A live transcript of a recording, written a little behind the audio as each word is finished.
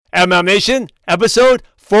MM Nation, episode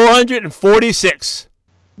 446.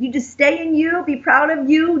 You just stay in you, be proud of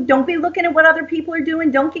you. Don't be looking at what other people are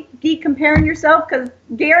doing. Don't be comparing yourself, because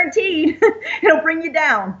guaranteed it'll bring you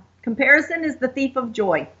down. Comparison is the thief of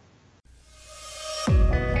joy.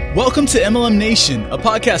 Welcome to MLM Nation, a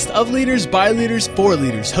podcast of leaders, by leaders, for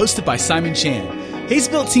leaders, hosted by Simon Chan. He's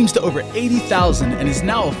built teams to over 80,000 and is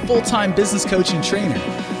now a full-time business coach and trainer.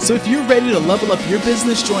 So if you're ready to level up your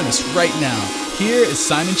business, join us right now. Here is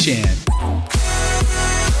Simon Chan.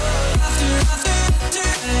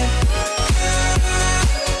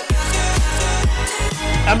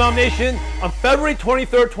 MLM Nation, on February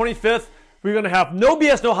 23rd, 25th, we're going to have No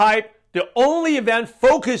BS, No Hype, the only event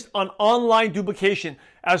focused on online duplication,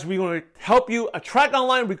 as we're going to help you attract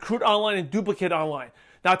online, recruit online, and duplicate online.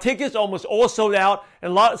 Now, tickets are almost all sold out,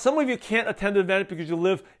 and some of you can't attend the event because you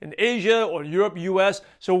live in Asia or Europe, US,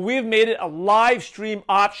 so we've made it a live stream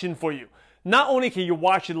option for you. Not only can you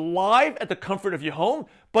watch it live at the comfort of your home,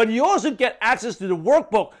 but you also get access to the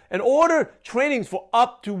workbook and order trainings for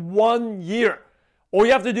up to 1 year. All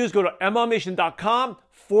you have to do is go to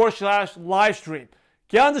mlmnation.com/livestream.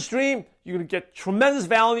 Get on the stream. You're going to get tremendous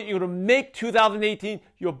value. You're going to make 2018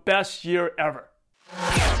 your best year ever.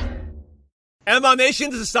 MLM Nation,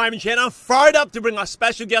 this is Simon Chan. I'm fired up to bring our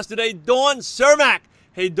special guest today, Dawn Cermak.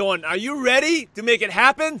 Hey, Dawn, are you ready to make it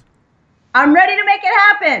happen? I'm ready to make it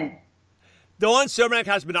happen. Dawn Cermak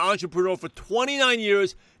has been an entrepreneur for 29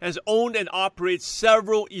 years and has owned and operates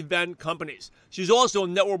several event companies. She's also a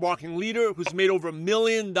network marketing leader who's made over $1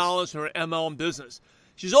 million in her MLM business.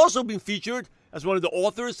 She's also been featured as one of the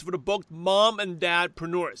authors for the book Mom and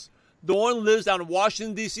Dadpreneurs. Dawn lives out in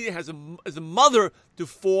Washington, D.C. and is a mother to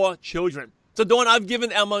 4 children. So, Dawn, I've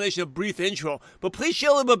given MLM Nation a brief intro, but please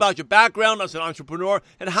share a little bit about your background as an entrepreneur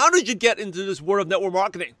and how did you get into this world of network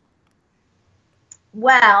marketing?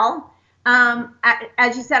 Well,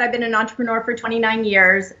 as you said, I've been an entrepreneur for 29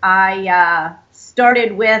 years. I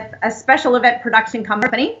started with a special event production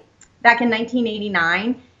company back in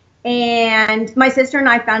 1989, and my sister and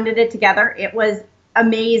I founded it together. It was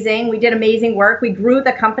amazing. We did amazing work. We grew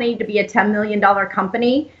the company to be a $10 million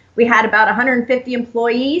company. We had about 150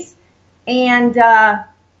 employees. And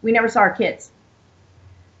we never saw our kids.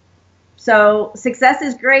 So success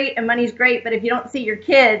is great and money's great, but if you don't see your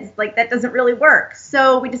kids, like, that doesn't really work.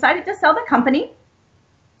 So we decided to sell the company,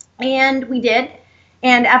 and we did.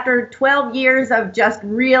 And after 12 years of just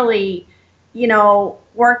really,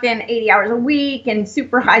 working 80 hours a week and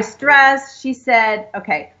super high stress, she said,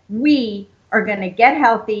 okay, we are going to get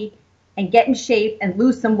healthy and get in shape and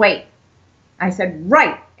lose some weight. I said,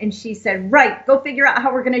 right. And she said, right, go figure out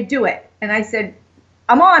how we're going to do it. And I said,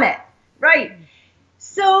 I'm on it. Right.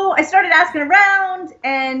 So I started asking around,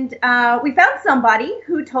 and we found somebody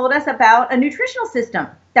who told us about a nutritional system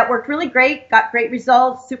that worked really great, got great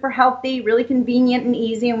results, super healthy, really convenient and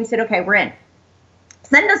easy. And we said, okay, we're in.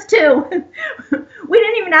 Send us 2. We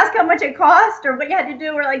didn't even ask how much it cost or what you had to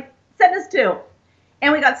do. We're like, send us 2.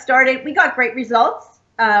 And we got started. We got great results.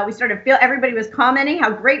 We started to feel, everybody was commenting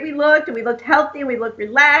how great we looked, and we looked healthy, and we looked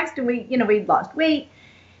relaxed, and we lost weight.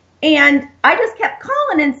 And I just kept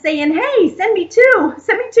calling and saying, hey, send me 2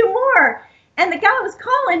 more. And the gal I was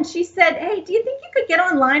calling, she said, hey, do you think you could get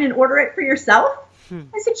online and order it for yourself?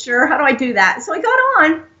 I said, sure. How do I do that? So I got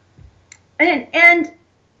on, and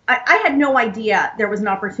I had no idea there was an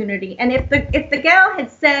opportunity. And if the gal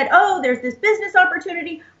had said, oh, there's this business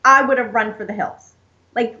opportunity, I would have run for the hills.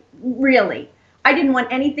 Like, really. I didn't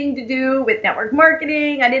want anything to do with network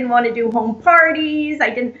marketing. I didn't want to do home parties.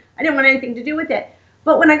 I didn't want anything to do with it.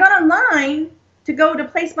 But when I got online to go to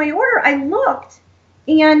place my order, I looked,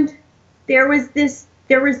 and there was these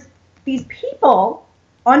people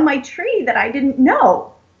on my tree that I didn't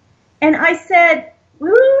know. And I said, who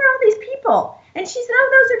are all these people? And she said, oh,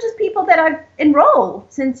 those are just people that I've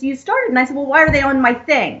enrolled since you started. And I said, well, why are they on my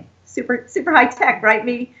thing? Super high tech, right?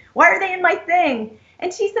 Maybe. Why are they in my thing?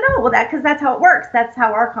 And she said, oh, well, because that's how it works. That's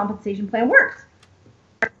how our compensation plan works.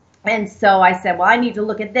 And so I said, well, I need to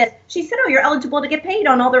look at this. She said, oh, you're eligible to get paid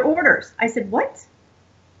on all their orders. I said, what?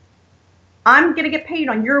 I'm going to get paid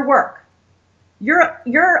on your work.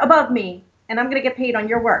 You're above me, and I'm going to get paid on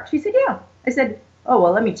your work. She said, yeah. I said, oh,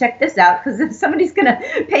 well, let me check this out, because if somebody's going to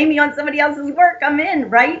pay me on somebody else's work, I'm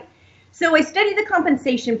in, right? So I studied the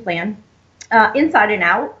compensation plan inside and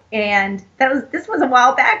out. And this was a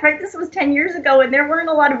while back, right? This was 10 years ago, and there weren't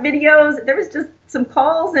a lot of videos. There was just some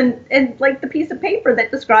calls and like the piece of paper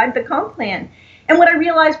that described the comp plan. And what I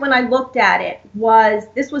realized when I looked at it was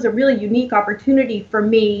this was a really unique opportunity for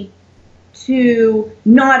me to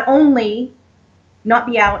not only not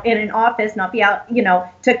be out in an office, not be out,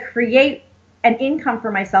 to create an income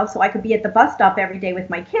for myself so I could be at the bus stop every day with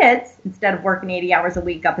my kids instead of working 80 hours a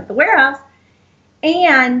week up at the warehouse.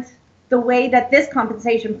 And the way that this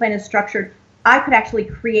compensation plan is structured, I could actually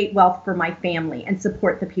create wealth for my family and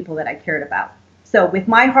support the people that I cared about. So with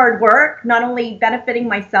my hard work, not only benefiting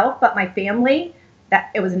myself, but my family,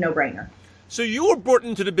 that it was a no-brainer. So you were brought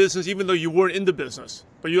into the business even though you weren't in the business,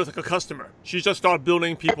 but you were like a customer. She just started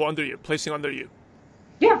building people under you, placing under you.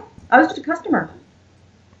 Yeah, I was just a customer.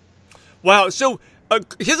 Wow. So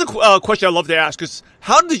here's a question I love to ask: is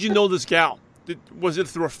how did you know this gal? Was it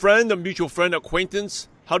through a friend, a mutual friend, acquaintance?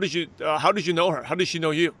 How did you know her? How did she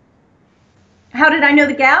know you? How did I know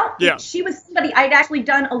the gal? Yeah. She was somebody I'd actually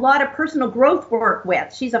done a lot of personal growth work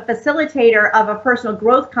with. She's a facilitator of a personal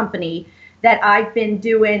growth company that I've been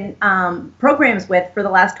doing programs with for the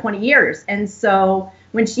last 20 years. And so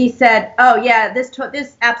when she said, oh yeah,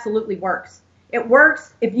 this absolutely works. It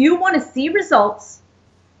works. If you want to see results,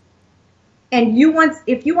 and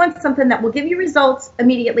if you want something that will give you results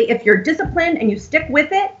immediately, if you're disciplined and you stick with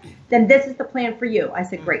it, then this is the plan for you. I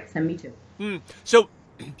said, great, send me to. So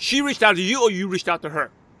she reached out to you, or you reached out to her?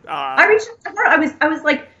 I reached out to her.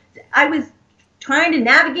 I was trying to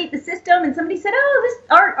navigate the system, and somebody said, "Oh,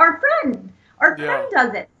 this our friend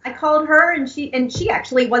does it." I called her, and she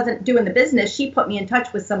actually wasn't doing the business. She put me in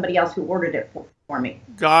touch with somebody else who ordered it for me.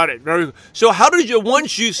 Got it. Very good. So how did you,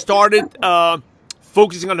 once you started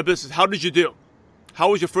focusing on the business, how did you do?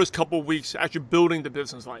 How was your first couple of weeks actually building the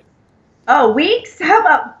business like? Oh, weeks? How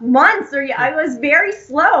about months? I was very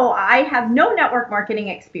slow. I have no network marketing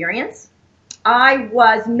experience. I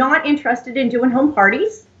was not interested in doing home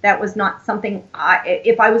parties. That was not something,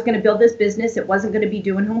 if I was going to build this business, it wasn't going to be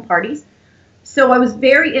doing home parties. So I was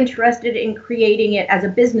very interested in creating it as a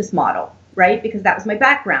business model, right? Because that was my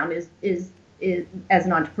background is as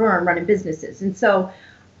an entrepreneur and running businesses. And so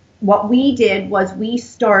what we did was we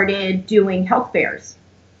started doing health fairs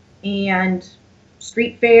and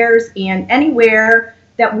street fairs and anywhere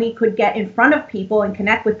that we could get in front of people and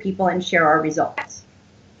connect with people and share our results.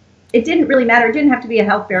 It didn't really matter. It didn't have to be a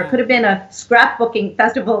health fair. It could have been a scrapbooking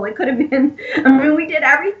festival. It could have been, we did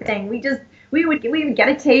everything. We would get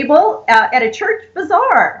a table at a church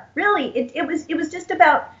bazaar. Really, it was just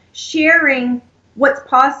about sharing what's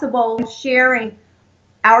possible, sharing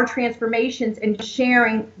our transformations, and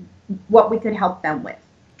sharing what we could help them with,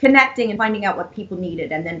 connecting and finding out what people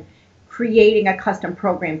needed, and then creating a custom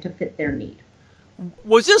program to fit their need.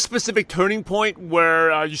 Was there a specific turning point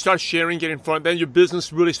where you started sharing, getting in front, then your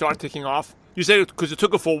business really started taking off? You said because it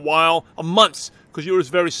took it for a while, months, because you were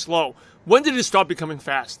very slow. When did it start becoming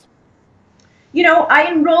fast? I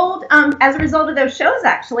enrolled, as a result of those shows,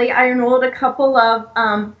 actually, I enrolled a couple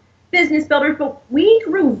of business builders, but we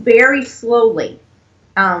grew very slowly.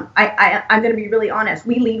 I'm going to be really honest.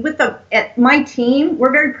 We lead with my team,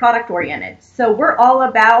 we're very product oriented. So we're all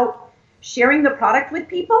about sharing the product with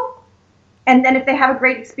people. And then if they have a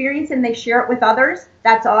great experience and they share it with others,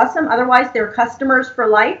 that's awesome. Otherwise, they're customers for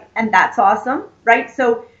life, and that's awesome, right?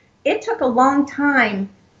 So it took a long time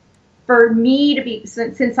for me to be,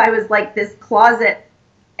 since I was like this closet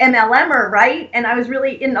MLMer, right? And I was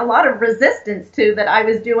really in a lot of resistance to that I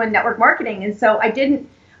was doing network marketing. And so I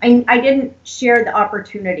didn't share the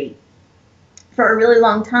opportunity for a really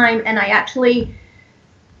long time. And I actually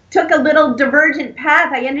took a little divergent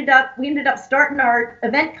path. We ended up starting our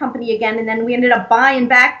event company again, and then we ended up buying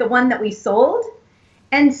back the one that we sold.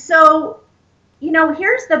 And so,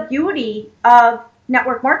 here's the beauty of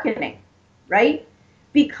network marketing, right?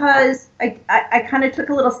 Because I kind of took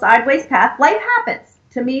a little sideways path. Life happens.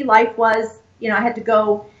 To me, life was, I had to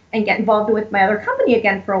go and get involved with my other company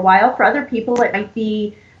again for a while. For other people, it might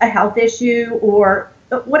be a health issue or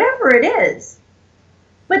whatever it is.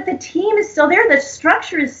 But the team is still there. The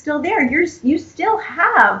structure is still there. You still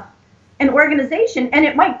have an organization, and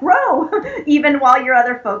it might grow even while you're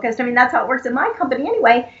other focused. I mean, that's how it works in my company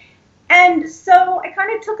anyway. And so I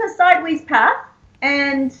kind of took a sideways path,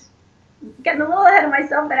 and getting a little ahead of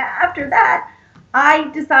myself. But after that, I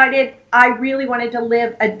decided I really wanted to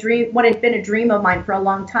live a dream, what had been a dream of mine for a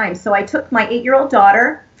long time. So I took my 8-year-old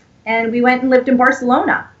daughter, and we went and lived in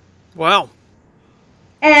Barcelona. Wow.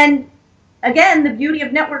 And again, the beauty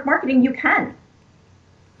of network marketing, you can.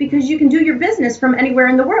 Because you can do your business from anywhere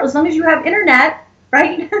in the world, as long as you have internet,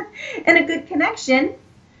 right? And a good connection.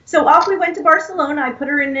 So off we went to Barcelona. I put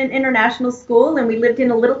her in an international school, and we lived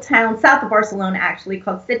in a little town south of Barcelona, actually,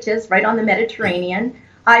 called Sitges, right on the Mediterranean.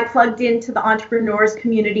 I plugged into the entrepreneurs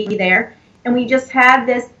community there, and we just had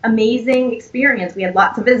this amazing experience. We had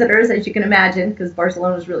lots of visitors, as you can imagine, because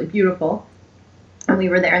Barcelona is really beautiful. And we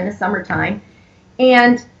were there in the summertime.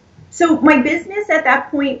 And so my business at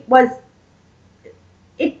that point was,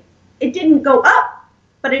 it didn't go up,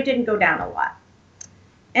 but it didn't go down a lot.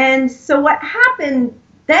 And so what happened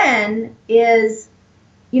then is,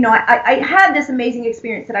 I had this amazing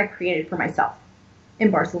experience that I created for myself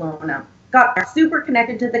in Barcelona. Got super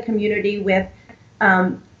connected to the community with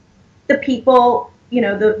the people,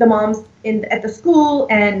 the moms at the school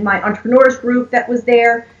and my entrepreneurs group that was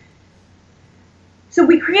there. So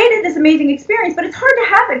we created this amazing experience, but it's hard to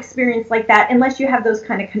have an experience like that unless you have those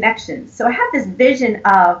kind of connections. So I had this vision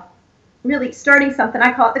of really starting something,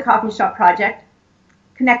 I call it the Coffee Shop Project,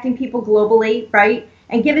 connecting people globally, right?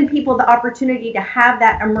 And giving people the opportunity to have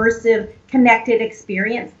that immersive, connected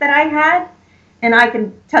experience that I had. And I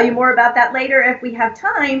can tell you more about that later if we have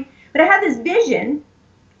time. But I had this vision,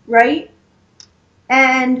 right?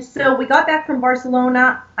 And so we got back from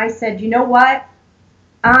Barcelona. I said, you know what?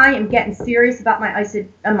 I am getting serious about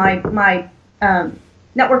my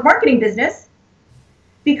network marketing business,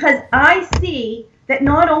 because I see that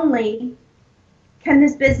not only can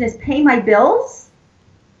this business pay my bills,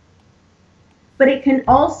 but it can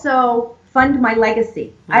also fund my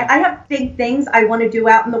legacy. I have big things I want to do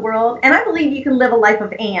out in the world, and I believe you can live a life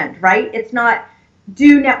of and, right? It's not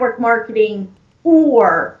do network marketing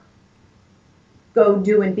or go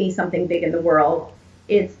do and be something big in the world.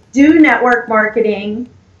 It's do network marketing,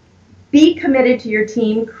 be committed to your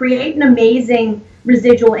team, create an amazing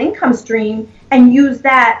residual income stream, and use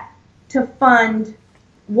that to fund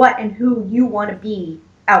what and who you want to be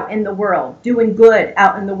out in the world, doing good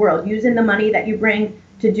out in the world, using the money that you bring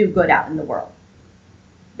to do good out in the world.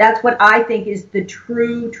 That's what I think is the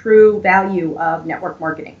true value of network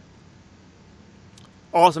marketing.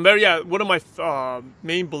 Awesome. One of my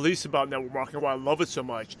main beliefs about network marketing, why I love it so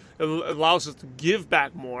much, it allows us to give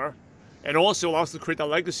back more and also allows us to create that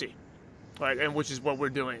legacy, right? And which is what we're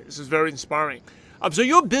doing. This is very inspiring. So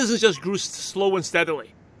your business just grew slow and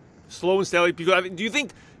steadily. Because do you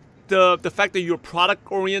think the fact that you're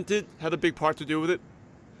product oriented had a big part to do with it?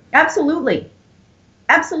 Absolutely.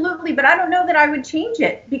 But I don't know that I would change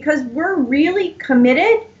it, because we're really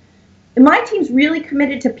committed. My team's really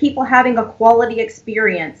committed to people having a quality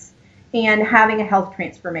experience and having a health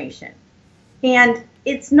transformation. And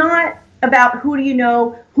it's not about who do you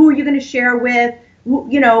know, who are you going to share with,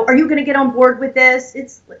 are you going to get on board with this?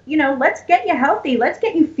 It's, let's get you healthy. Let's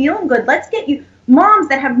get you feeling good. Let's get you moms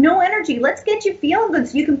that have no energy. Let's get you feeling good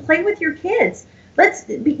so you can play with your kids. Let's,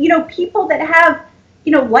 people that have,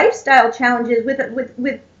 lifestyle challenges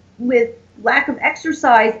with lack of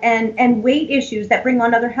exercise and weight issues that bring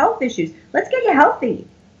on other health issues. Let's get you healthy.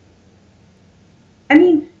 I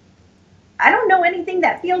mean, I don't know anything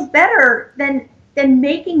that feels better than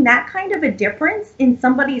making that kind of a difference in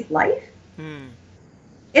somebody's life.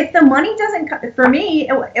 If the money doesn't, for me,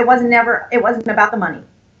 it wasn't about the money.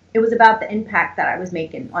 It was about the impact that I was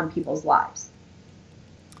making on people's lives.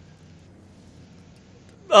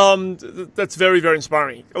 That's very, very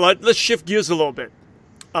inspiring. Let's shift gears a little bit.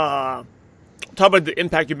 Talk about the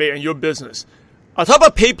impact you made on your business. Talk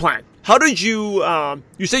about pay plan. How did you,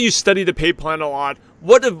 you said you studied the pay plan a lot.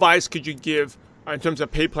 What advice could you give in terms of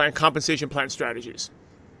pay plan, compensation plan strategies?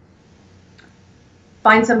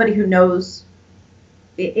 Find somebody who knows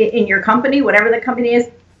in your company, whatever the company is,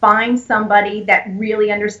 find somebody that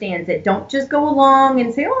really understands it. Don't just go along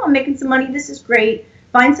and say, oh, I'm making some money. This is great.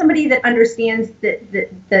 Find somebody that understands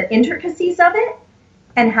the intricacies of it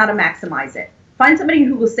and how to maximize it. Find somebody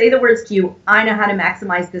who will say the words to you, I know how to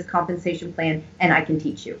maximize this compensation plan and I can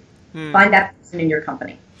teach you. Find that person in your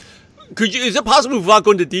company. Is it possible, without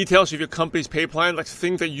going into details of your company's pay plan, like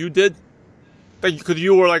things that you did?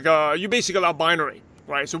 You were like, you basically allowed binary,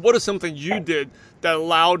 right? So what is something you did that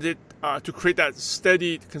allowed it to create that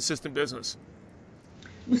steady, consistent business?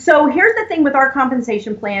 So here's the thing with our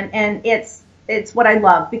compensation plan, and it's what I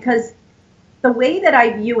love, because the way that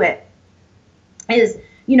I view it is,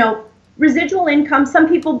 residual income. Some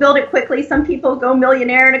people build it quickly. Some people go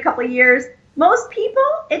millionaire in a couple of years. Most people,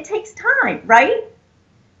 it takes time, right?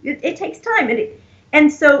 It takes time.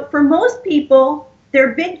 And so for most people, their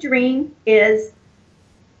big dream is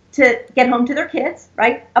to get home to their kids,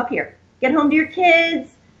 right? Up here. Get home to your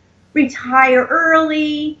kids, retire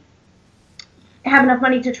early, have enough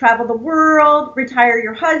money to travel the world, retire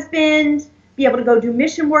your husband, be able to go do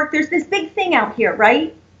mission work. There's this big thing out here,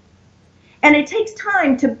 right? And it takes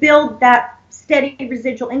time to build that steady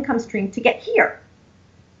residual income stream to get here.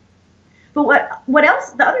 But what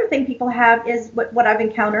else, the other thing people have is what I've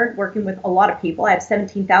encountered working with a lot of people. I have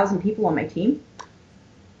 17,000 people on my team.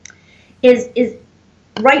 Is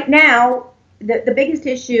right now, the biggest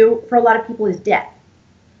issue for a lot of people is debt.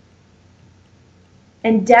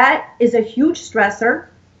 And debt is a huge stressor.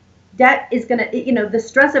 Debt is going to, the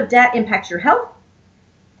stress of debt impacts your health.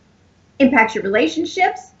 impacts your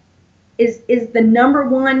relationships, is the number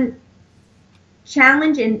one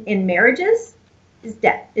challenge in marriages, is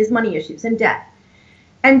debt, is money issues and debt.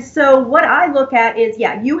 And so what I look at is,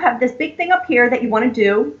 you have this big thing up here that you want to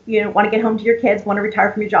do. You want to get home to your kids, want to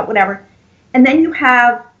retire from your job, whatever. And then you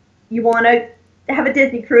want to have a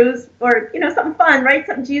Disney cruise or, something fun, right?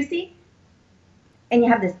 Something juicy. And you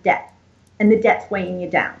have this debt, and the debt's weighing you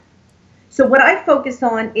down. So what I focus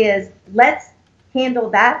on is, let's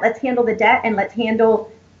handle that. Let's handle the debt, and let's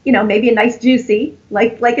handle, maybe a nice juicy,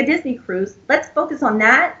 like a Disney cruise. Let's focus on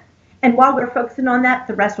that. And while we're focusing on that,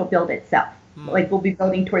 the rest will build itself. Like, we'll be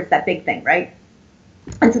building towards that big thing, right?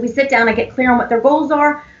 And so we sit down, I get clear on what their goals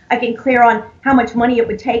are. I get clear on how much money it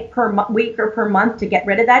would take per week or per month to get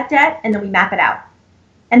rid of that debt, and then we map it out.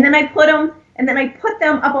 And then I put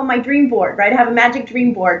them up on my dream board, right? I have a magic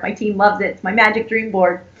dream board. My team loves it. It's my magic dream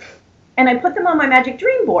board. And I put them on my magic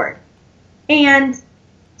dream board. And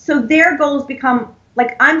so their goals become,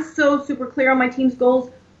 like, I'm so super clear on my team's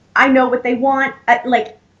goals. I know what they want.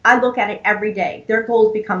 I look at it every day. Their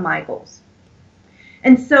goals become my goals.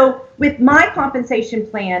 And so with my compensation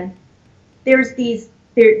plan, there's these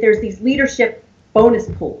leadership bonus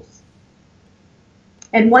pools.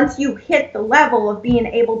 And once you hit the level of being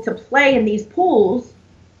able to play in these pools,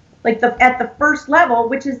 like at the first level,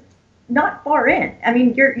 which is not far in. I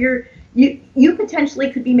mean, you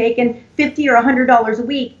potentially could be making $50 or $100 a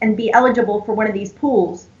week and be eligible for one of these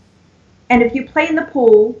pools. And if you play in the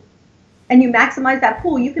pool and you maximize that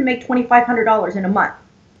pool, you can make $2,500 in a month.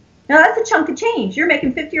 Now, that's a chunk of change. You're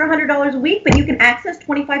making $50 or $100 a week, but you can access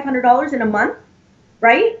 $2,500 in a month,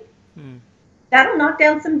 right? That'll knock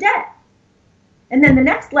down some debt. And then the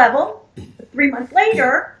next level, 3 months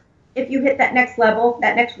later, if you hit that next level,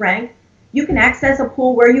 that next rank, you can access a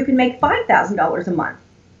pool where you can make $5,000 a month.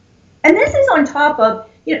 And this is on top of,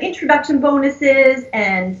 introduction bonuses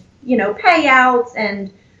and, payouts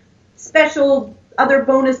and special other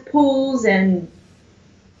bonus pools and,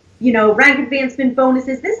 rank advancement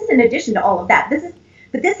bonuses. This is in addition to all of that. This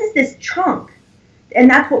is this chunk. And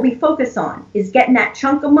that's what we focus on, is getting that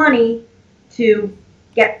chunk of money to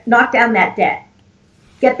knock down that debt,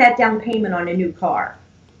 get that down payment on a new car,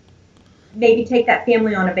 maybe take that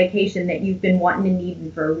family on a vacation that you've been wanting and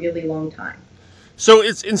needing for a really long time. So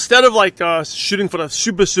it's instead of like shooting for the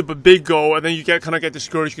super, super big goal and then you get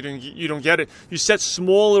discouraged because you don't get it, you set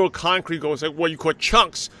small little concrete goals, like what you call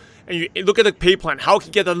chunks, and you look at the pay plan. How can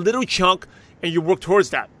you get a little chunk and you work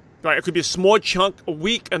towards that? Right? It could be a small chunk a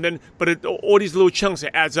week, but all these little chunks,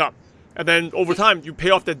 it adds up. And then over time, you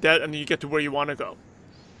pay off the debt and then you get to where you want to go.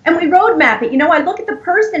 And we roadmap it. I look at the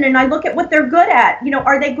person and I look at what they're good at.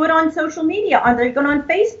 Are they good on social media? Are they good on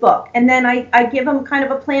Facebook? And then I give them kind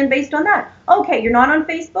of a plan based on that. Okay, you're not on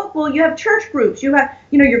Facebook? Well, you have church groups. You have,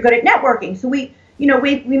 you're good at networking. So we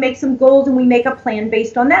make some goals and we make a plan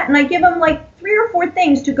based on that. And I give them like 3 or 4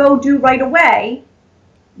 things to go do right away,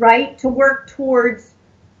 right? To work towards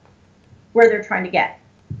where they're trying to get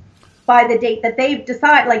by the date that they've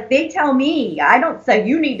decided. Like, they tell me, I don't say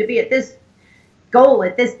you need to be at this goal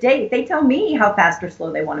at this date. They tell me how fast or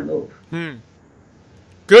slow they want to move.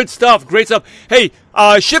 Good stuff. Great stuff. Hey,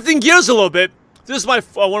 shifting gears a little bit. This is one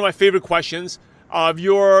of my favorite questions of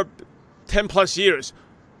your 10 plus years.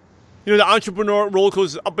 The entrepreneur roller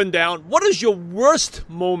coaster is up and down. What is your worst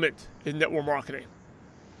moment in network marketing?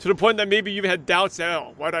 To the point that maybe you even had doubts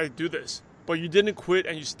that, why did I do this? But you didn't quit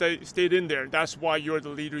and you stayed in there. That's why you're the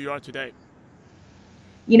leader you are today.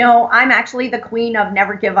 I'm actually the queen of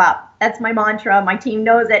never give up. That's my mantra. My team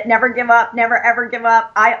knows it. Never give up. Never, ever give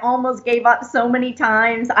up. I almost gave up so many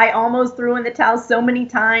times. I almost threw in the towel so many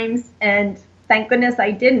times. And thank goodness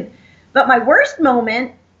I didn't. But my worst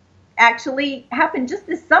moment actually happened just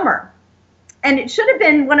this summer. And it should have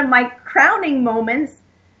been one of my crowning moments.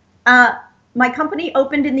 My company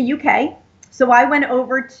opened in the UK. So I went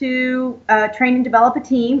over to train and develop a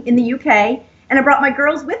team in the UK. And I brought my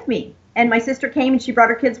girls with me. And my sister came and she brought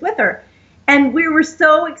her kids with her. And we were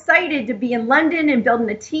so excited to be in London and building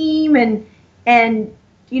a team and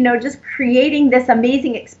just creating this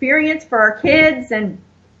amazing experience for our kids. And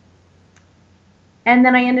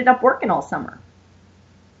then I ended up working all summer.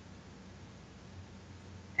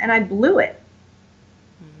 And I blew it.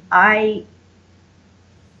 I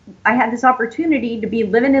had this opportunity to be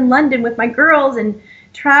living in London with my girls and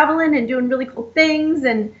traveling and doing really cool things.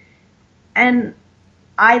 And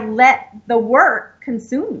I let the work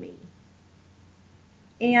consume me.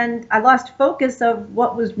 And I lost focus of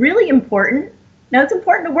what was really important. Now, it's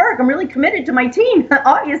important to work. I'm really committed to my team,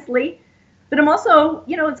 obviously. But I'm also,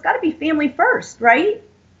 it's got to be family first, right?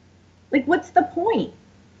 Like, what's the point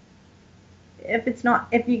if it's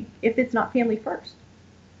not family first?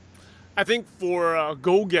 I think for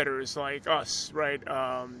go-getters like us, right?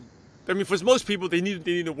 I mean, for most people, they need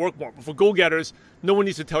to work more. But for go-getters, no one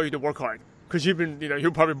needs to tell you to work hard because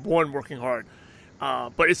you're probably born working hard.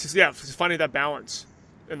 But it's just finding that balance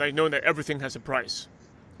and like knowing that everything has a price,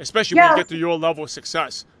 especially when you get to your level of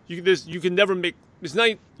success. You can never make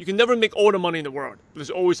all the money in the world. There's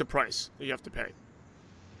always a price that you have to pay.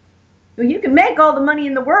 Well, you can make all the money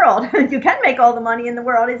in the world. You can make all the money in the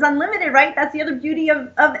world. It's unlimited, right? That's the other beauty of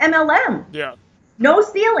MLM. Yeah. No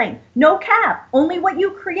ceiling, no cap, only what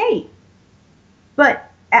you create.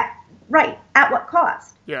 But at what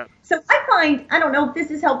cost? Yeah. So I don't know if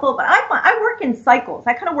this is helpful, but I work in cycles.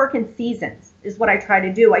 I kind of work in seasons is what I try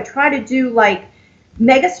to do. I try to do like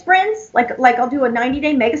mega sprints, like I'll do a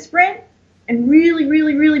 90-day mega sprint and really,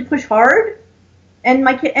 really, really push hard. And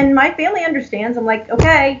my family understands. I'm like,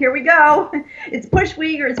 okay, here we go. It's push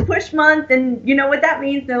week or it's push month, and you know what that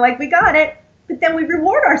means. They're like, we got it. But then we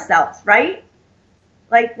reward ourselves, right?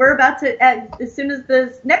 Like we're about to, as soon as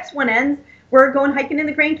the next one ends, we're going hiking in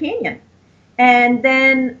the Grand Canyon. And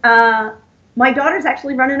then my daughter's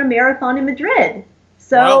actually running a marathon in Madrid.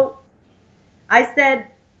 So wow. I said,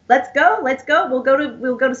 let's go. We'll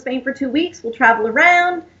go to Spain for 2 weeks. We'll travel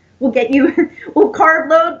around. We'll carb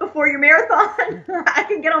load before your marathon. I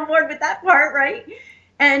can get on board with that part, right?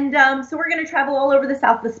 And so we're going to travel all over the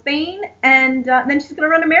south of Spain. And then she's going to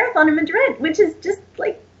run a marathon in Madrid, which is just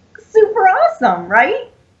like super awesome,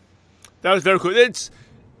 right? That was very cool. It's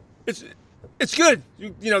good.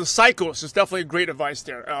 The cycles is definitely great advice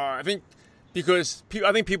there. I think because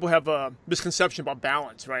people have a misconception about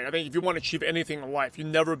balance, right? I think if you want to achieve anything in life, you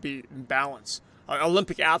never be in balance. An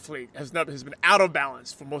Olympic athlete has been out of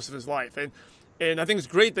balance for most of his life, and I think it's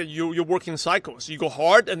great that you're working cycles. You go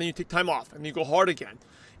hard and then you take time off, and you go hard again,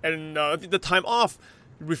 and I think the time off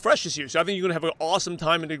refreshes you. So I think you're gonna have an awesome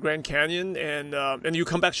time in the Grand Canyon, and you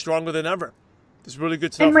come back stronger than ever. It's really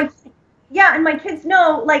good stuff. And my kids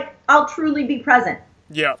know, like, I'll truly be present.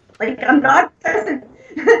 Yeah. Like, I'm not present.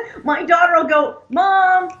 My daughter will go,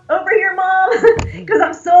 Mom, over here, Mom, because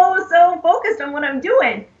I'm so focused on what I'm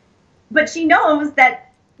doing. But she knows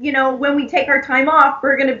that, when we take our time off,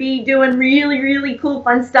 we're going to be doing really, really cool,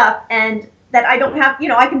 fun stuff. And that I don't have,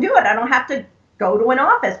 I can do it. I don't have to go to an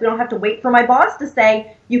office. We don't have to wait for my boss to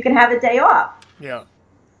say, you can have a day off. Yeah.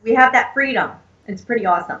 We have that freedom. It's pretty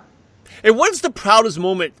awesome. And what's the proudest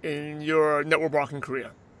moment in your network marketing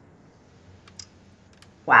career?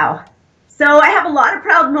 Wow. So I have a lot of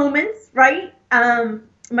proud moments, right?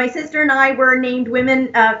 My sister and I were named women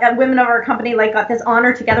of our company, like got this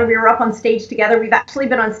honor together. We were up on stage together. We've actually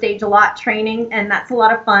been on stage a lot training, and that's a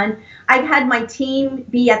lot of fun. I've had my team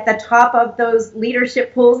be at the top of those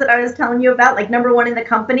leadership pools that I was telling you about, like #1 in the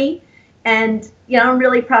company. And, I'm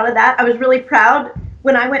really proud of that. I was really proud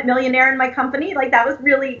when I went millionaire in my company. Like that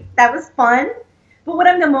was fun. But what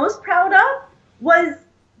I'm the most proud of was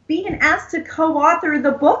being asked to co-author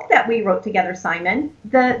the book that we wrote together, Simon,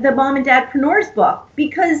 the Mom and Dadpreneurs book,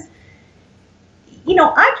 because,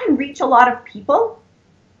 I can reach a lot of people.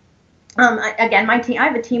 Again, my team, I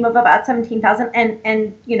have a team of about 17,000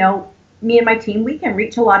 and, me and my team, we can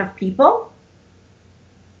reach a lot of people,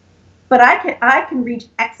 but I can reach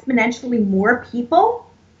exponentially more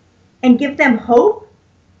people and give them hope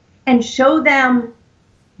and show them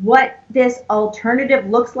what this alternative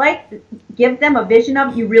looks like, give them a vision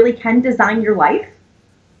of you really can design your life.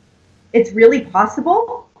 It's really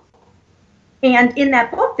possible. And in that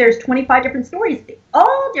book, there's 25 different stories,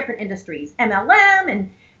 all different industries, MLM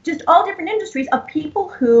and just all different industries of people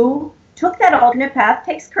who took that alternate path,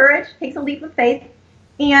 takes courage, takes a leap of faith,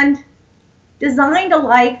 and designed a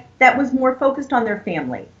life that was more focused on their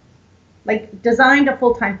family. Like designed a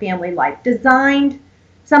full-time family life, designed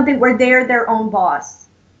something where they're their own boss.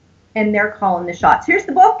 And they're calling the shots. Here's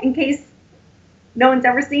the book in case no one's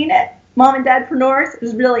ever seen it. Mom and Dadpreneurs.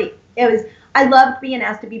 I loved being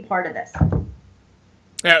asked to be part of this.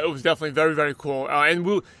 Yeah, it was definitely very, very cool.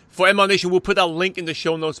 And for ML Nation, we'll put that link in the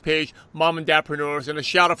show notes page, Mom and Dadpreneurs, and a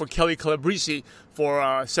shout out for Kelly Calabrese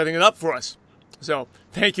for setting it up for us. So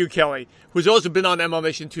thank you, Kelly, who's also been on ML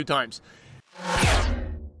Nation 2 times.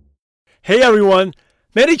 Hey, everyone.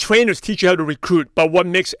 Many trainers teach you how to recruit, but what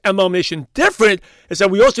makes ML Nation different is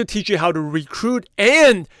that we also teach you how to recruit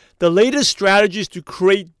and the latest strategies to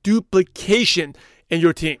create duplication in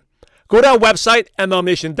your team. Go to our website,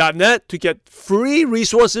 mlnation.net, to get free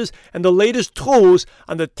resources and the latest tools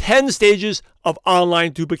on the 10 stages of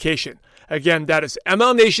online duplication. Again, that is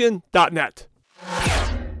mlnation.net.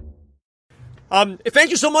 Thank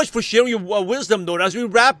you so much for sharing your wisdom, though. As we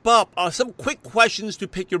wrap up, some quick questions to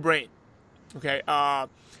pick your brain. Okay,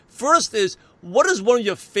 first is, what is one of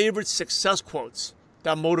your favorite success quotes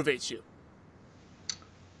that motivates you?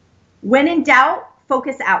 When in doubt,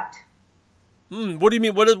 focus out. What do you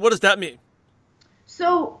mean? What does that mean?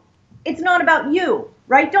 So it's not about you,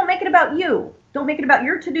 right? Don't make it about you. Don't make it about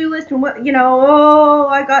your to-do list and what,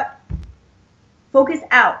 focus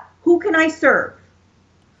out. Who can I serve?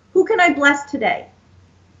 Who can I bless today?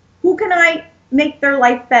 Who can I make their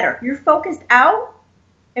life better? You're focused out,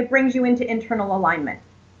 it brings you into internal alignment.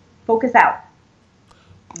 Focus out.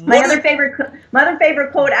 My other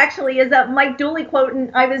favorite quote actually is a Mike Dooley quote,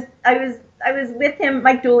 and I was with him.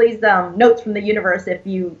 Mike Dooley's Notes from the Universe, if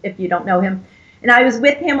you don't know him, and I was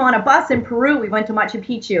with him on a bus in Peru. We went to Machu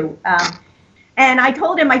Picchu, and I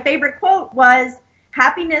told him my favorite quote was,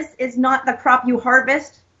 "Happiness is not the crop you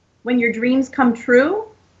harvest when your dreams come true,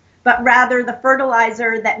 but rather the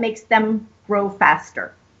fertilizer that makes them grow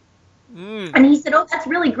faster." And he said, "Oh, that's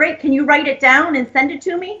really great. Can you write it down and send it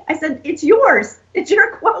to me?" I said, "It's yours. It's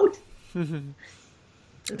your quote."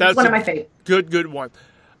 That's one of my favorites. Good one.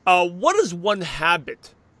 What is one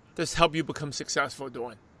habit that's helped you become successful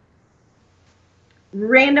doing?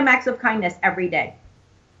 Random acts of kindness every day.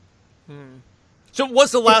 So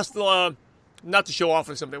what's the last, not to show off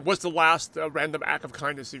or something, what's the last random act of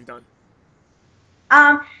kindness you've done?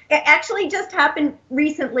 It actually just happened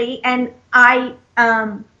recently, and I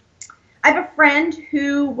have a friend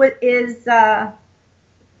who is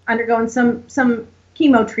undergoing some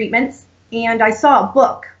chemo treatments, and I saw a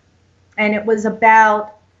book, and it was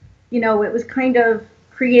about, it was kind of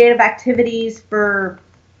creative activities for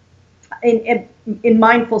in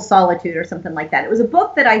mindful solitude or something like that. It was a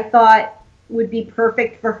book that I thought would be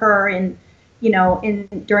perfect for her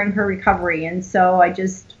during her recovery, and so I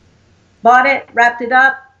just bought it, wrapped it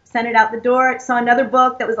up, sent it out the door. Saw another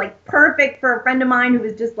book that was like perfect for a friend of mine who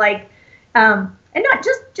was just like, and not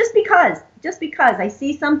just because I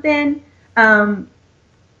see something, buy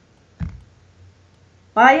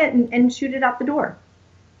it and shoot it out the door.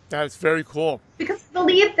 That's very cool. Because I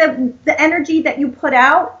believe the energy that you put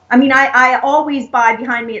out. I mean, I always buy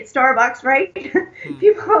behind me at Starbucks, right?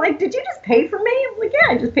 People are like, "Did you just pay for me?" I'm like, "Yeah,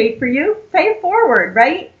 I just paid for you. Pay it forward,"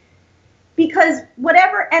 right? Because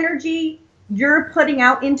whatever energy you're putting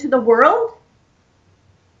out into the world,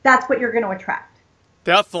 that's what you're going to attract.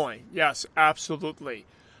 Definitely. Yes, absolutely.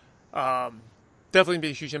 Definitely be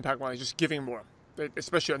a huge impact when just giving more,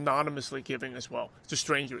 especially anonymously giving as well to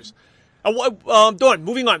strangers. Dawn,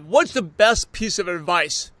 moving on. What's the best piece of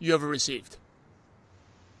advice you ever received?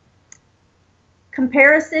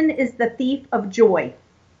 Comparison is the thief of joy.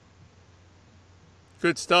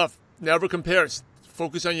 Good stuff. Never compare.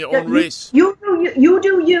 Focus on your own race. You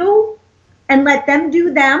do you, and let them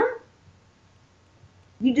do them.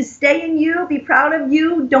 You just stay in you, be proud of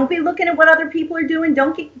you. Don't be looking at what other people are doing.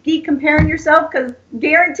 Don't be comparing yourself, because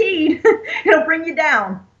guaranteed it'll bring you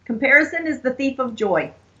down. Comparison is the thief of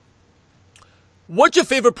joy. What's your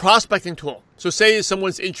favorite prospecting tool? So say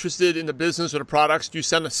someone's interested in the business or the products. Do you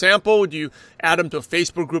send a sample? Do you add them to a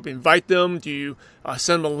Facebook group, invite them? Do you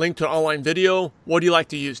send them a link to an online video? What do you like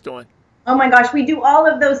to use, Dawn? Oh my gosh, we do all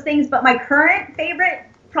of those things, but my current favorite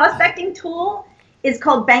prospecting tool is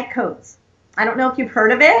called bank codes. I don't know if you've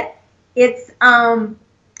heard of it. It's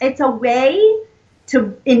a way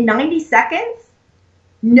to, in 90 seconds,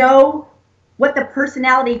 know what the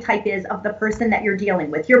personality type is of the person that you're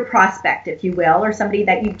dealing with, your prospect, if you will, or somebody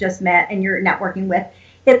that you've just met and you're networking with.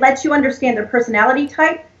 It lets you understand their personality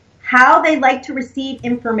type, how they like to receive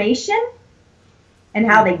information, and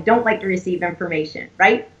how they don't like to receive information,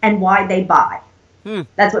 right? And why they buy.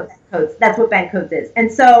 That's what bank codes is.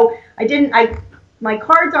 And so my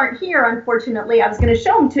cards aren't here, unfortunately. I was going to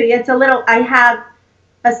show them to you. I have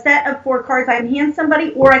a set of 4 cards I can hand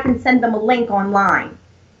somebody, or I can send them a link online.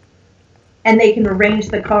 And they can arrange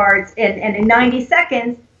the cards, and in 90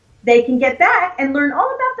 seconds, they can get back and learn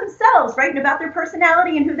all about themselves, right? And about their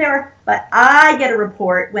personality and who they are. But I get a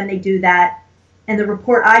report when they do that, and the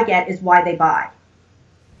report I get is why they buy.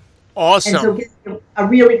 Awesome. And so it gives you a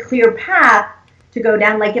really clear path to go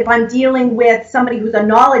down. Like if I'm dealing with somebody who's a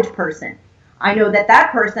knowledge person, I know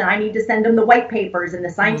that person, I need to send them the white papers and the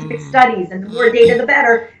scientific studies, and the more data, the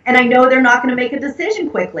better. And I know they're not going to make a decision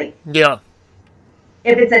quickly. Yeah.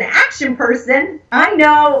 If it's an action person, I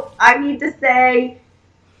know I need to say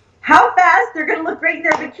how fast they're going to look great in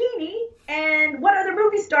their bikini and what other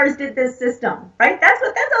movie stars did this system, right? That's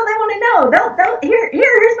all they want to know.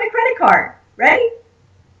 Here's my credit card, right?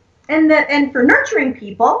 And for nurturing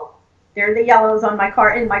people, they're the yellows on my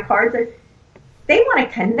card. In my cards, they want to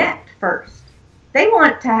connect first. They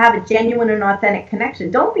want to have a genuine and authentic connection.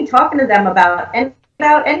 Don't be talking to them about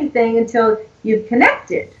anything until you've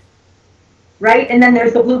connected. right? And then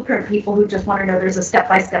there's the blueprint people who just want to know there's a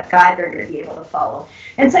step-by-step guide they're going to be able to follow.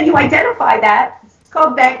 And so you identify that. It's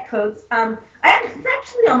called bank codes. It's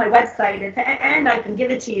actually on my website, and I can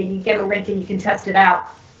give it to you. You get a link and you can test it out.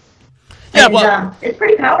 Yeah, and, well, it's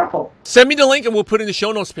pretty powerful. Send me the link and we'll put it in the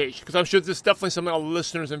show notes page, because I'm sure this is definitely something our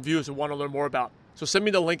listeners and viewers will want to learn more about. So send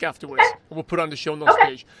me the link afterwards, and we'll put it on the show notes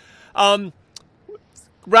page. Kind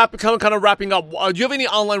of wrapping up. Do you have any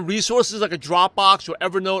online resources like a Dropbox or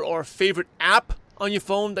Evernote or a favorite app on your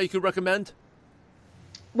phone that you could recommend?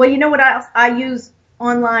 Well, you know what else I use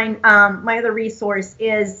online? My other resource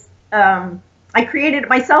is, I created it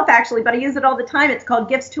myself actually, but I use it all the time. It's called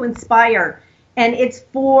Gifts to Inspire, and it's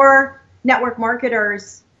for network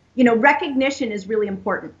marketers. You know, recognition is really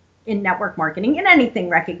important in network marketing. In anything,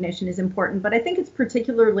 recognition is important, but I think it's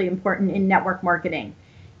particularly important in network marketing.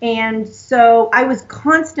 And so I was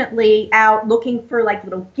constantly out looking for like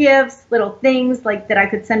little gifts, little things like that I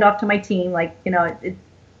could send off to my team, like, you know,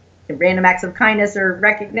 random acts of kindness or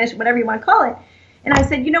recognition, whatever you want to call it. And I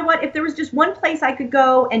said, you know what, if there was just one place I could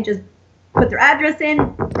go and just put their address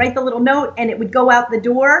in, write the little note, and it would go out the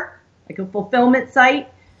door, like a fulfillment site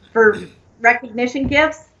for recognition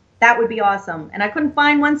gifts, that would be awesome. And I couldn't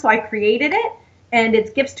find one, so I created it. And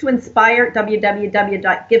it's Gifts to Inspire,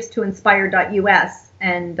 www.giftstoinspire.us.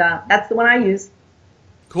 And that's the one I use.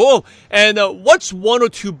 Cool. And what's one or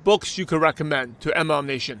two books you could recommend to MLM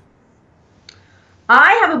Nation?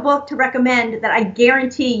 I have a book to recommend that I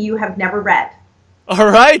guarantee you have never read.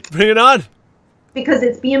 All right, bring it on. Because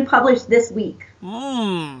it's being published this week.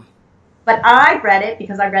 But I read it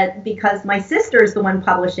because my sister is the one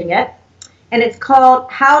publishing it. And it's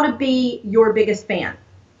called How to Be Your Biggest Fan.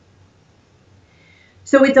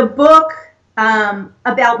 So it's a book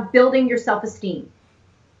about building your self-esteem.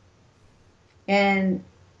 And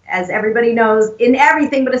as everybody knows, in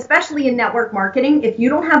everything, but especially in network marketing, if you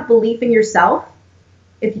don't have belief in yourself,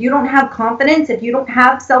 if you don't have confidence, if you don't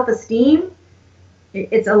have self-esteem,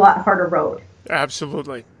 it's a lot harder road.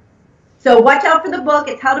 Absolutely. So watch out for the book.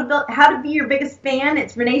 It's How to Be Your Biggest Fan.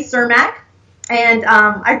 It's Renee Cermak. And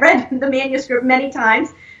I read the manuscript many times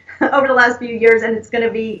over the last few years, and it's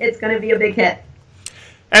gonna be a big hit.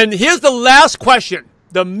 And here's the last question,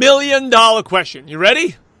 the $1 million question. You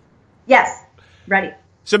ready? Yes, ready.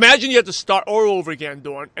 So imagine you had to start all over again,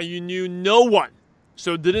 Dawn, and you knew no one.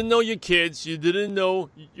 So didn't know your kids, you didn't know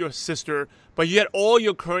your sister, but you had all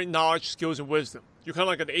your current knowledge, skills, and wisdom. You're kind of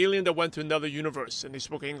like an alien that went to another universe and they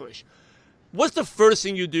spoke English. What's the first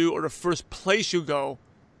thing you do or the first place you go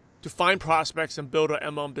to find prospects and build an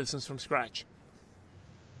MLM business from scratch?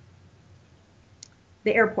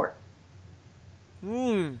 The airport.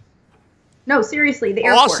 No, seriously, the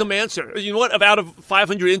airport. Awesome answer. You know what? Out of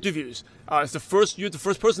 500 interviews, you're the first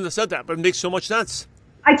person that said that, but it makes so much sense.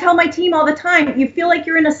 I tell my team all the time, you feel like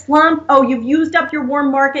you're in a slump. Oh, you've used up your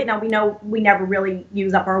warm market. Now, we know we never really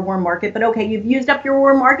use up our warm market, but okay, you've used up your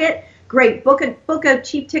warm market. Great. Book a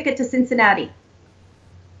cheap ticket to Cincinnati.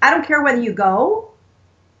 I don't care whether you go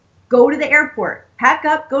to the airport, pack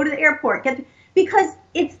up, go to the airport, because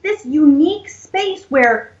it's this unique space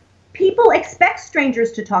where people expect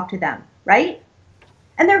strangers to talk to them, right?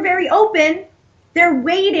 And they're very open. They're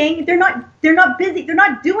waiting. They're not busy. They're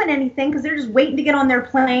not doing anything because they're just waiting to get on their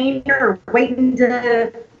plane or waiting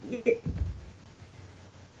to.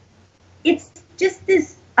 It's just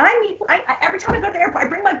this. Every time I go to the airport, I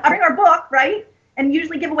bring our book, right? And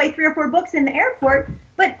usually give away 3 or 4 books in the airport.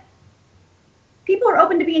 But people are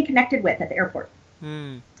open to being connected with at the airport.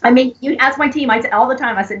 I mean, you ask my team, I say all the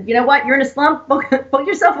time, I said, you know what, you're in a slump, book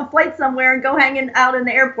yourself a flight somewhere and go hanging out in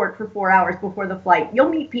the airport for 4 hours before the flight. You'll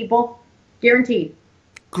meet people, guaranteed.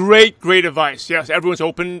 Great advice. Yes, everyone's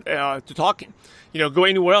open to talking. You know, go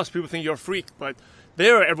anywhere else, people think you're a freak, but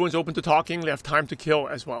there, everyone's open to talking. They have time to kill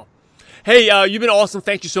as well. Hey, you've been awesome.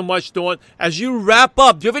 Thank you so much, Dawn. As you wrap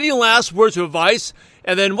up, do you have any last words of advice?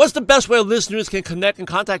 And then what's the best way listeners can connect and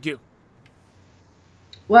contact you?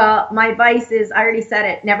 Well, my advice is, I already said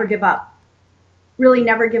it, never give up. Really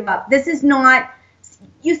never give up. This is not,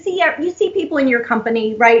 you see people in your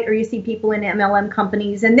company, right? Or you see people in MLM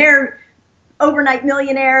companies, and they're overnight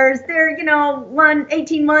millionaires. They're,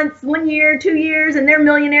 18 months, 1 year, 2 years, and they're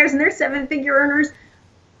millionaires and they're 7-figure earners.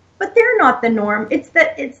 But they're not the norm. It's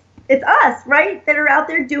us, right? That are out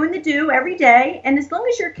there doing the do every day. And as long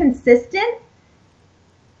as you're consistent,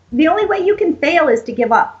 the only way you can fail is to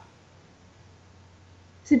give up.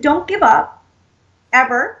 So don't give up,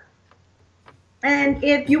 ever. And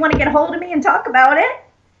if you want to get a hold of me and talk about it,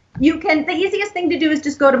 the easiest thing to do is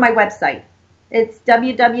just go to my website. It's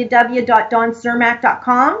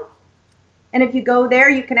www.dawncermak.com. And if you go there,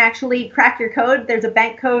 you can actually crack your code. There's a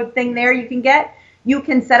bank code thing there you can get. You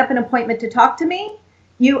can set up an appointment to talk to me.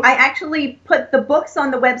 I actually put the books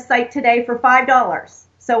on the website today for $5.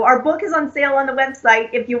 So our book is on sale on the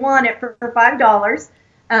website if you want it for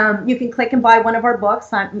 $5. You can click and buy one of our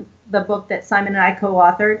books, the book that Simon and I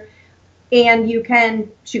co-authored. And you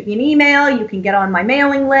can shoot me an email. You can get on my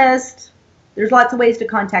mailing list. There's lots of ways to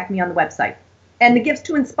contact me on the website. And the Gifts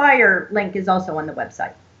to Inspire link is also on the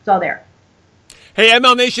website. It's all there. Hey,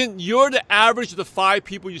 ML Nation, you're the average of the 5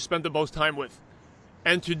 people you spend the most time with.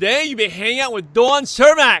 And today, you've been hanging out with Dawn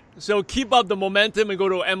Cermak. So keep up the momentum and go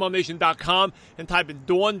to mlnation.com and type in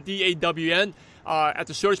Dawn, D-A-W-N, at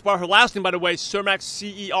the search bar. Her last name, by the way, Cermak,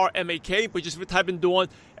 C-E-R-M-A-K. But just type in Dawn,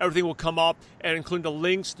 everything will come up, and including the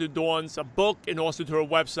links to Dawn's book and also to her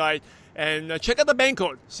website. And check out the bank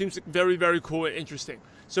code. Seems very, very cool and interesting.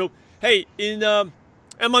 So, hey, in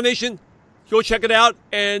ML Nation, go check it out.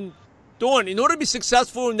 And Dawn, in order to be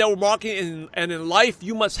successful in network marketing and in life,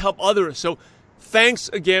 you must help others. So thanks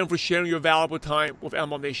again for sharing your valuable time with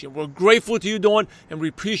ML Nation. We're grateful to you, Dawn, and we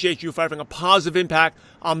appreciate you for having a positive impact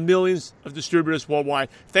on millions of distributors worldwide.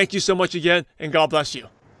 Thank you so much again, and God bless you.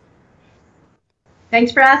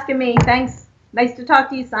 Thanks for asking me. Thanks. Nice to talk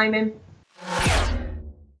to you, Simon.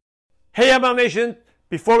 Hey, ML Nation.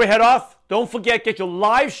 Before we head off, don't forget, get your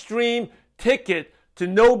live stream ticket to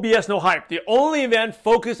No BS, No Hype, the only event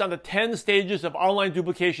focused on the 10 stages of online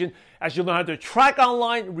duplication as you learn how to track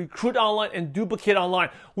online, recruit online, and duplicate online.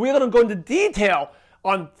 We're going to go into detail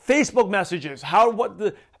on Facebook messages, what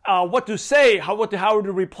to say, how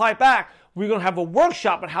to reply back. We're going to have a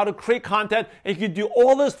workshop on how to create content, and you can do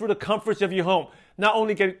all this through the comforts of your home. Not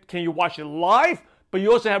only can you watch it live, but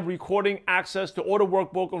you also have recording access to all the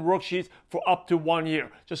workbook and worksheets for up to 1 year.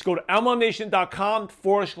 Just go to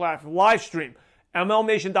mlnation.com/livestream.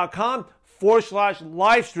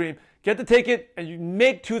 mlnation.com/livestream. Get the ticket and you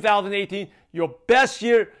make 2018 your best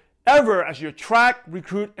year ever as you track,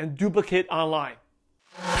 recruit, and duplicate online.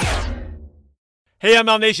 Hey,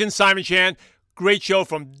 ML Nation, Simon Chan. Great show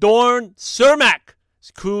from Dawn Cermak.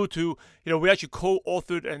 It's cool to, we actually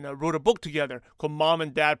co-authored and wrote a book together called Mom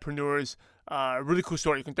and Dadpreneurs. Really cool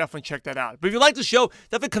story. You can definitely check that out. But if you like the show,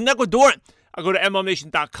 definitely connect with Dawn. I'll go to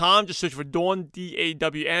mlnation.com. Just search for Dawn,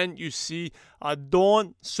 D-A-W-N. You see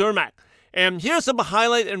Dawn Cermak. And here's some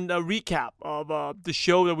highlight and a recap of the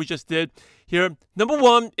show that we just did here. Number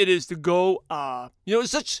one, it is to go,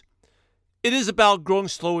 it is about growing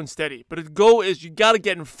slow and steady. But the goal is you got to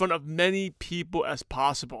get in front of many people as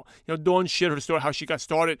possible. Dawn shared her story, how she got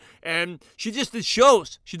started. And she just did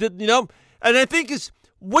shows. She did, and I think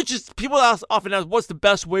people often ask, what's the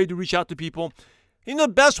best way to reach out to people? The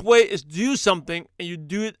best way is do something and you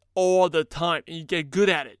do it all the time and you get good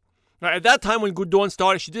at it. Right? At that time when Dawn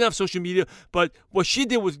started, she didn't have social media, but what she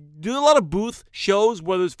did was do a lot of booth shows,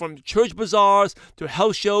 whether it's from church bazaars to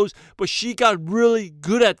health shows, but she got really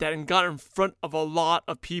good at that and got in front of a lot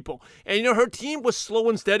of people. And her team was slow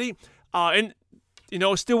and steady, and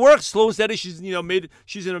it still works, slow and steady. She's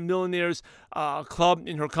she's in a millionaires club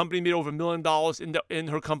in her company, made over $1 million in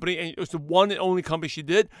her company, and it was the one and only company she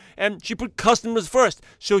did. And she put customers first,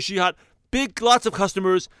 so she had lots of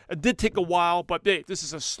customers. It did take a while, but hey, this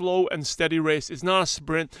is a slow and steady race. It's not a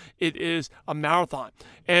sprint; it is a marathon.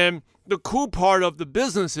 And the cool part of the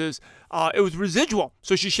business is it was residual.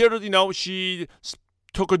 So she shared, she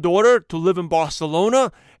took her daughter to live in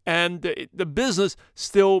Barcelona, and the business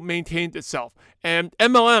still maintained itself. And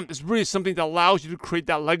MLM is really something that allows you to create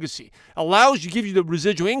that legacy, give you the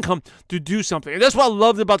residual income to do something. And that's what I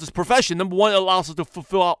loved about this profession. Number one, it allows us to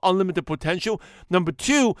fulfill our unlimited potential. Number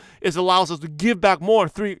two, it allows us to give back more.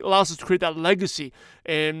 Three, it allows us to create that legacy.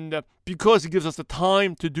 And because it gives us the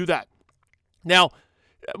time to do that. Now,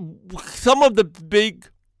 some of the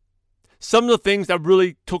things that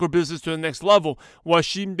really took her business to the next level was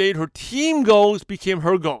she made her team goals became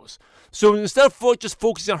her goals. So instead of just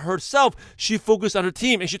focusing on herself, she focused on her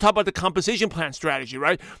team. And she talked about the compensation plan strategy,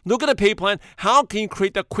 right? Look at the pay plan. How can you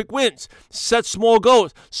create that quick wins? Set small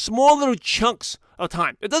goals, small little chunks of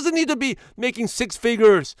time. It doesn't need to be making 6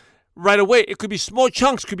 figures right away. It could be small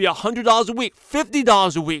chunks. It could be $100 a week,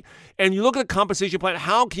 $50 a week. And you look at the compensation plan.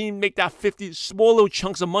 How can you make that 50 small little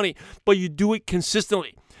chunks of money, but you do it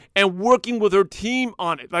consistently? And working with her team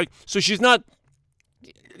on it. So she's not,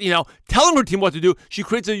 telling her team what to do. She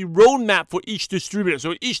creates a roadmap for each distributor.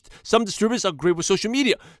 So some distributors are great with social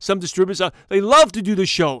media. Some distributors they love to do the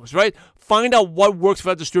shows, right? Find out what works for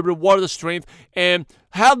that distributor, what are the strengths, and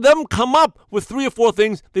have them come up with 3 or 4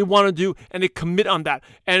 things they want to do, and they commit on that.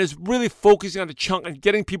 And it's really focusing on the chunk and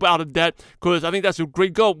getting people out of debt, because I think that's a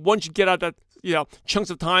great goal. Once you get out that, chunks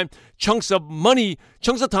of time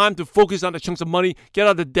to focus on the chunks of money, get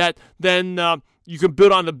out of the debt, then you can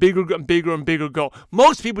build on the bigger and bigger and bigger goal.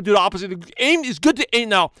 Most people do the opposite. Aim is good to aim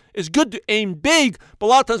now. It's good to aim big, but a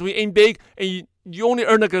lot of times when you aim big and you only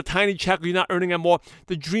earn like a tiny check, or you're not earning anymore,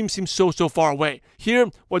 the dream seems so far away. Here,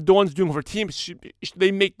 what Dawn's doing with her team,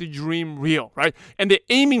 they make the dream real, right? And they're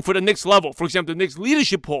aiming for the next level. For example, the next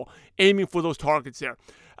leadership poll, aiming for those targets there.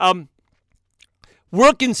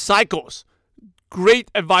 Work in cycles.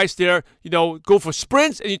 Great advice there. Go for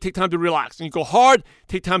sprints and you take time to relax. And you go hard,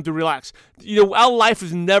 take time to relax. Our life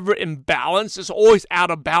is never in balance. It's always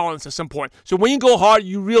out of balance at some point. So when you go hard,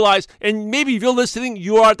 you realize, and maybe if you're listening,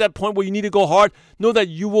 you are at that point where you need to go hard, know that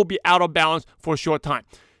you will be out of balance for a short time.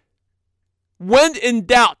 When in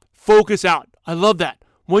doubt, focus out. I love that.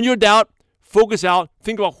 When you're in doubt, focus out.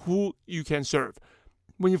 Think about who you can serve.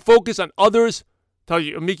 When you focus on others,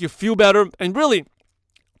 it'll make you feel better, and really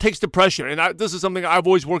takes the pressure. And this is something I've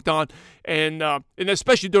always worked on, and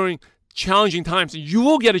especially during challenging times. And you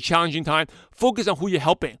will get a challenging time. Focus on who you're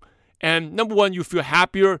helping. And number one, you feel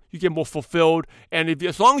happier, you get more fulfilled. And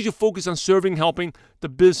as long as you focus on serving, helping, the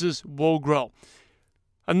business will grow.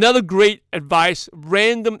 Another great advice,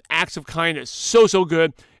 random acts of kindness. So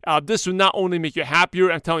good. This will not only make you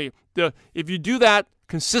happier, I'm telling you, if you do that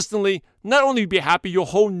consistently, not only will you be happy, your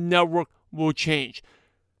whole network will change.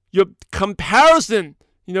 Your comparison,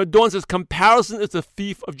 Dawn says, comparison is the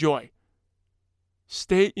thief of joy.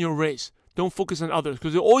 Stay in your race. Don't focus on others,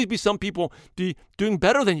 because there'll always be some people doing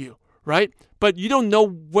better than you, right? But you don't know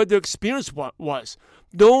what their experience was.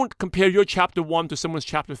 Don't compare your chapter 1 to someone's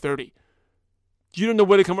chapter 30. You don't know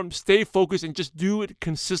where they come from. Stay focused and just do it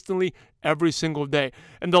consistently every single day.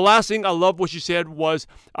 And the last thing, I love what you said, was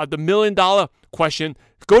the $1 million question.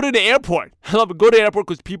 Go to the airport. I love it. Go to the airport,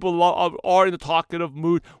 because people are in a talkative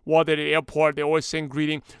mood while they're at the airport. They're always saying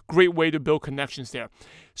greeting. Great way to build connections there.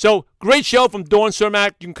 So, great show from Dawn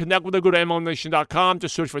Cermak. You can connect with her. Go to MLNation.com.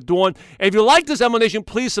 Just search for Dawn. And if you like this ML Nation,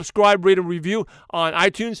 please subscribe, rate, and review on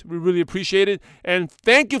iTunes. We really appreciate it. And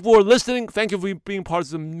thank you for listening. Thank you for being part of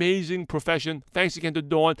this amazing profession. Thanks again to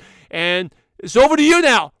Dawn. And it's over to you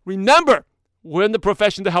now. Remember, we're in the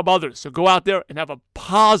profession to help others. So go out there and have a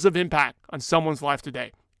positive impact on someone's life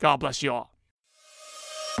today. God bless you all.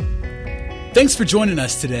 Thanks for joining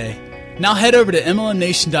us today. Now head over to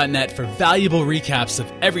MLMNation.net for valuable recaps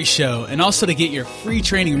of every show, and also to get your free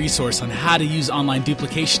training resource on how to use online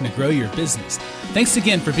duplication to grow your business. Thanks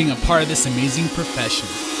again for being a part of this amazing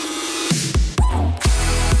profession.